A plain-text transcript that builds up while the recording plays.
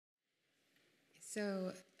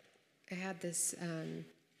So I had this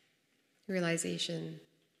realization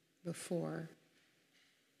before,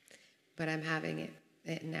 but I'm having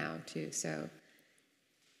it now too. So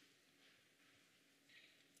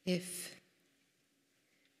if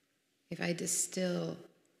I distill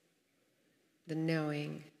the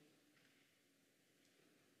knowing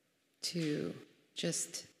to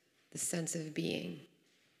just the sense of being,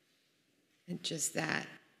 and just that,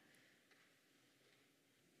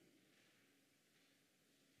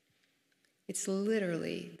 it's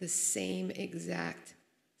literally the same exact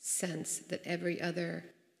sense that every other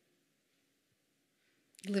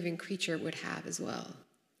living creature would have as well.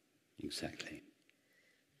 Exactly.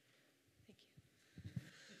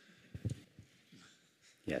 Thank you.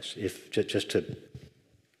 Yes, if just to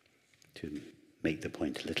make the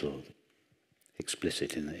point a little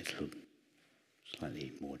explicit in a little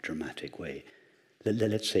slightly more dramatic way,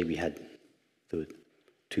 let's say we had the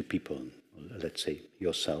two people, let's say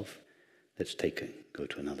yourself, go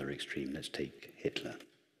to another extreme, let's take Hitler.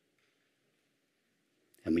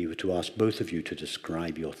 And we were to ask both of you to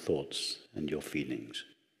describe your thoughts and your feelings.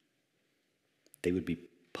 They would be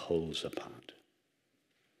poles apart.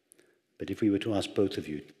 But if we were to ask both of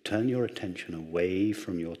you, turn your attention away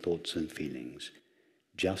from your thoughts and feelings,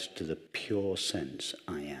 just to the pure sense,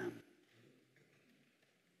 I am,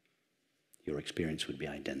 your experience would be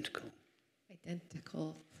identical.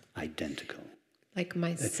 Identical. Identical. Like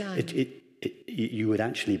my son. You would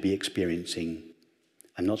actually be experiencing,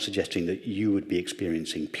 I'm not suggesting that you would be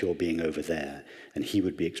experiencing pure being over there and he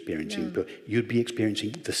would be experiencing pure, you'd be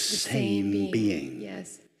experiencing the same being.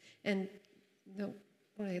 Yes. And when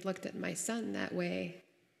I looked at my son that way,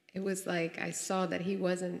 it was like I saw that he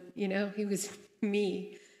wasn't, he was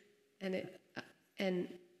me.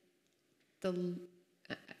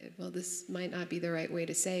 Well, this might not be the right way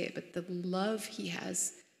to say it, but the love he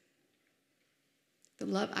has, the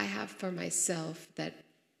love I have for myself that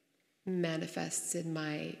manifests in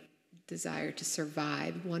my desire to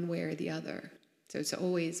survive one way or the other. So it's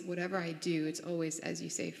always, whatever I do, it's always, as you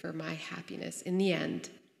say, for my happiness. In the end,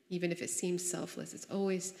 even if it seems selfless, it's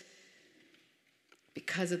always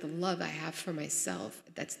because of the love I have for myself.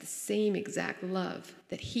 That's the same exact love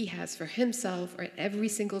that he has for himself, or every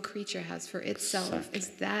single creature has for itself. Exactly. Is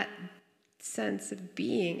that sense of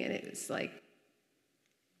being, and it's like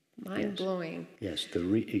mind-blowing. Yes,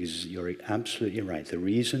 you're absolutely right. The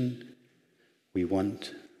reason we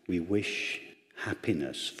wish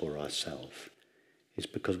happiness for ourselves is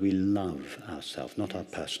because we love ourselves, not our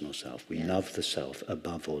personal self. We love the self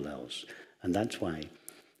above all else. And that's why,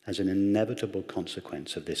 as an inevitable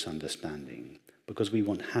consequence of this understanding, because we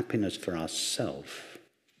want happiness for ourselves,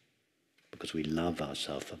 because we love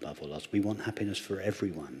ourselves above all else, we want happiness for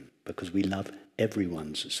everyone, because we love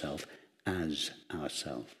everyone's self as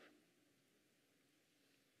ourself.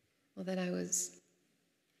 Well, then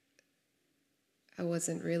I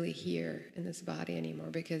wasn't really here in this body anymore,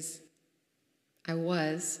 because I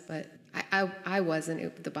was, but I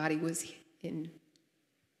wasn't. The body was in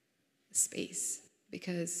space,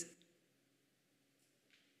 because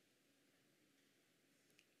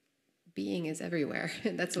being is everywhere.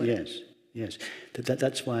 That's what. Yes.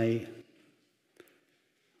 That's why.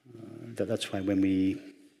 That's why when we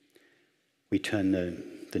turn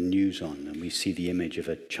the news on and we see the image of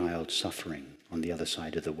a child suffering on the other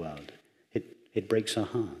side of the world, it breaks our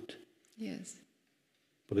heart. Yes.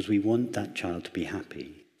 Because we want that child to be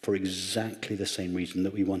happy for exactly the same reason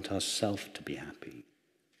that we want ourselves to be happy.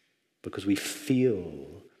 Because we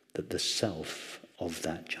feel that the self of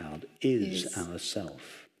that child is our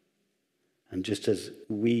self. And just as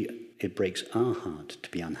it breaks our heart to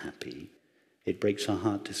be unhappy, it breaks our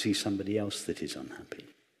heart to see somebody else that is unhappy.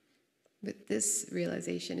 But this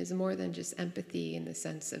realization is more than just empathy in the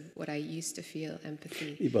sense of what I used to feel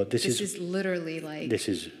empathy. Well, this is literally like... This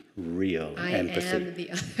is real empathy. I am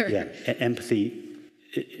the other. Yeah, empathy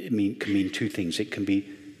can mean two things. It can be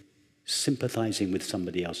sympathizing with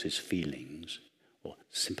somebody else's feelings or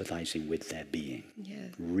sympathizing with their being.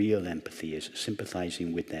 Yes. Real empathy is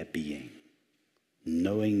sympathizing with their being,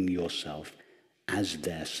 knowing yourself as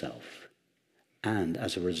their self. And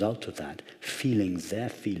as a result of that, feeling their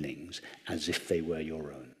feelings as if they were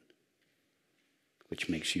your own. Which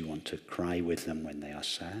makes you want to cry with them when they are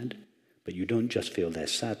sad. But you don't just feel their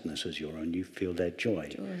sadness as your own, you feel their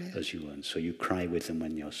joy as your own. So you cry with them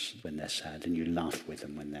when they're sad, and you laugh with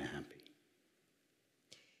them when they're happy.